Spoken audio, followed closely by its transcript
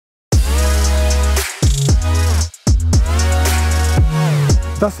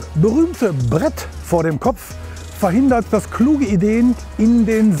Das berühmte Brett vor dem Kopf verhindert, dass kluge Ideen in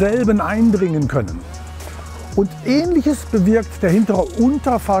denselben eindringen können. Und Ähnliches bewirkt der hintere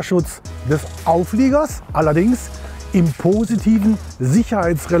Unterfahrschutz des Aufliegers, allerdings im positiven,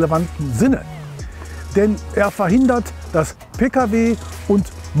 sicherheitsrelevanten Sinne. Denn er verhindert, dass Pkw und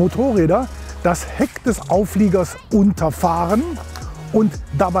Motorräder das Heck des Aufliegers unterfahren und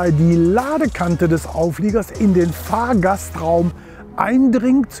dabei die Ladekante des Aufliegers in den Fahrgastraum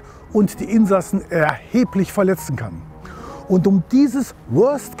eindringt und die Insassen erheblich verletzen kann. Und um dieses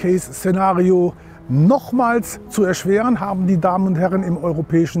Worst-Case-Szenario nochmals zu erschweren, haben die Damen und Herren im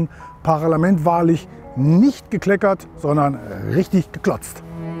Europäischen Parlament wahrlich nicht gekleckert, sondern richtig geklotzt.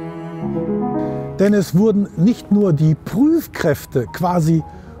 Denn es wurden nicht nur die Prüfkräfte quasi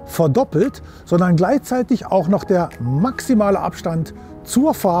verdoppelt, sondern gleichzeitig auch noch der maximale Abstand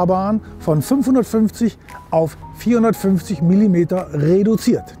zur Fahrbahn von 550 auf 450 mm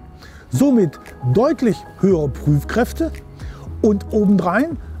reduziert. Somit deutlich höhere Prüfkräfte und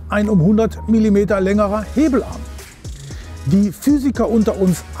obendrein ein um 100 mm längerer Hebelarm. Die Physiker unter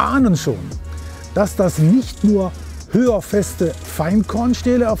uns ahnen schon, dass das nicht nur höher feste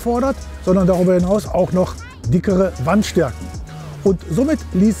Feinkornstähle erfordert, sondern darüber hinaus auch noch dickere Wandstärken. Und somit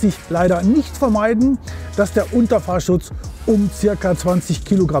ließ sich leider nicht vermeiden, dass der Unterfahrschutz um ca. 20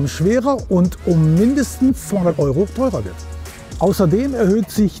 Kilogramm schwerer und um mindestens 200 € teurer wird. Außerdem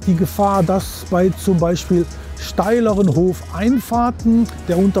erhöht sich die Gefahr, dass bei zum Beispiel steileren Hofeinfahrten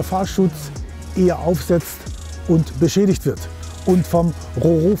der Unterfahrschutz eher aufsetzt und beschädigt wird. Und vom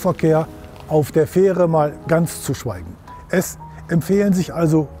Ro-Ro-Verkehr auf der Fähre mal ganz zu schweigen. Es empfehlen sich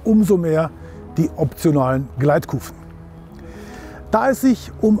also umso mehr die optionalen Gleitkufen. Da es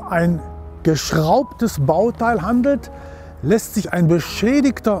sich um ein geschraubtes Bauteil handelt, lässt sich ein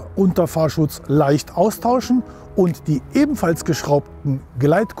beschädigter Unterfahrschutz leicht austauschen und die ebenfalls geschraubten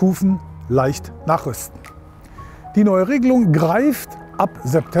Gleitkufen leicht nachrüsten. Die neue Regelung greift ab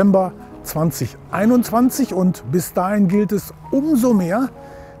September 2021 und bis dahin gilt es umso mehr,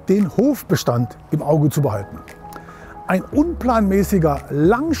 den Hofbestand im Auge zu behalten. Ein unplanmäßiger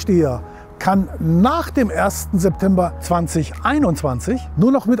Langsteher kann nach dem 1. September 2021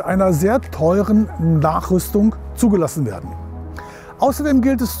 nur noch mit einer sehr teuren Nachrüstung zugelassen werden. Außerdem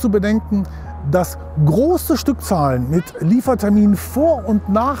gilt es zu bedenken, dass große Stückzahlen mit Liefertermin vor und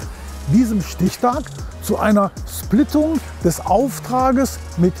nach diesem Stichtag zu einer Splittung des Auftrages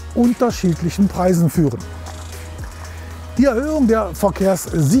mit unterschiedlichen Preisen führen. Die Erhöhung der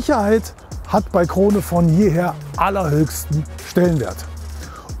Verkehrssicherheit hat bei KRONE von jeher allerhöchsten Stellenwert.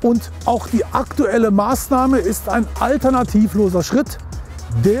 Und auch die aktuelle Maßnahme ist ein alternativloser Schritt,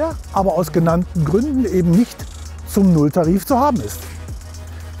 der aber aus genannten Gründen eben nicht zum Nulltarif zu haben ist.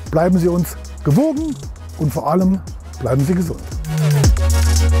 Bleiben Sie uns gewogen und vor allem bleiben Sie gesund.